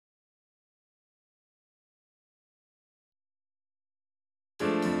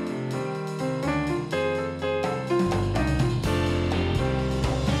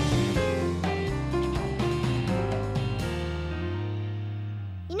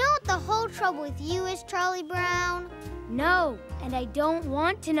whole trouble with you is, Charlie Brown? No, and I don't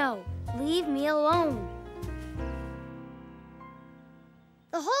want to know. Leave me alone.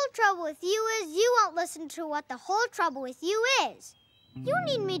 The whole trouble with you is you won't listen to what the whole trouble with you is. You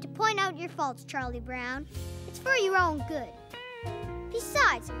need me to point out your faults, Charlie Brown. It's for your own good.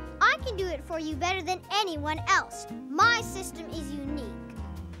 Besides, I can do it for you better than anyone else. My system is unique.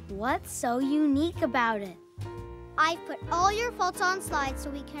 What's so unique about it? I've put all your faults on slides so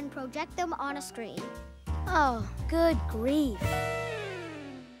we can project them on a screen. Oh, good grief.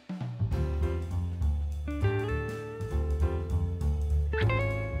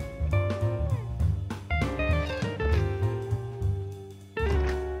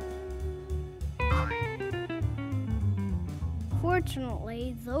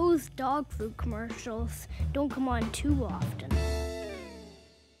 Fortunately, those dog food commercials don't come on too often.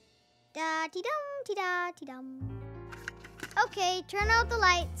 Da-dee-dum-dee-da-dee-dum. Okay, turn out the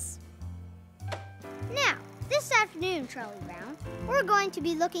lights. Now, this afternoon, Charlie Brown, we're going to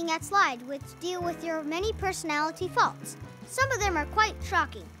be looking at slides which deal with your many personality faults. Some of them are quite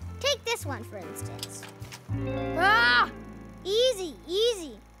shocking. Take this one, for instance. Ah! Easy,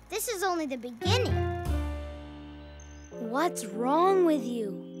 easy. This is only the beginning. What's wrong with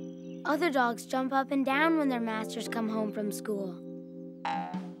you? Other dogs jump up and down when their masters come home from school.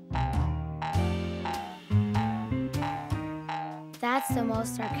 That's the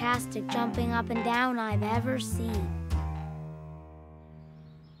most sarcastic jumping up and down I've ever seen.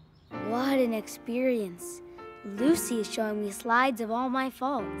 What an experience. Lucy is showing me slides of all my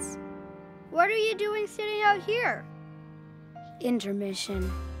faults. What are you doing sitting out here?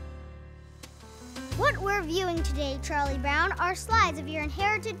 Intermission. What we're viewing today, Charlie Brown, are slides of your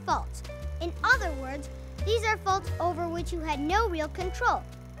inherited faults. In other words, these are faults over which you had no real control.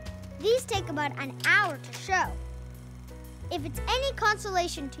 These take about an hour to show. If it's any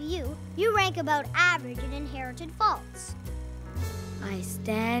consolation to you, you rank about average in inherited faults. I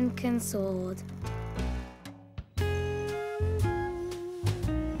stand consoled.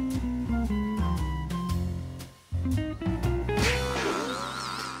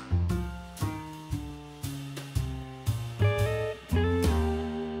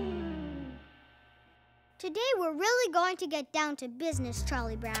 Today we're really going to get down to business,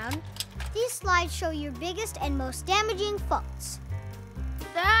 Charlie Brown. These slides show your biggest and most damaging faults.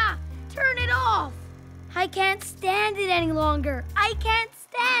 Ah! Turn it off! I can't stand it any longer. I can't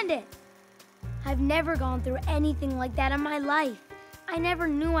stand it. I've never gone through anything like that in my life. I never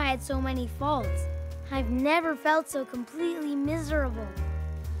knew I had so many faults. I've never felt so completely miserable.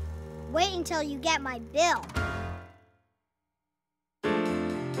 Wait until you get my bill.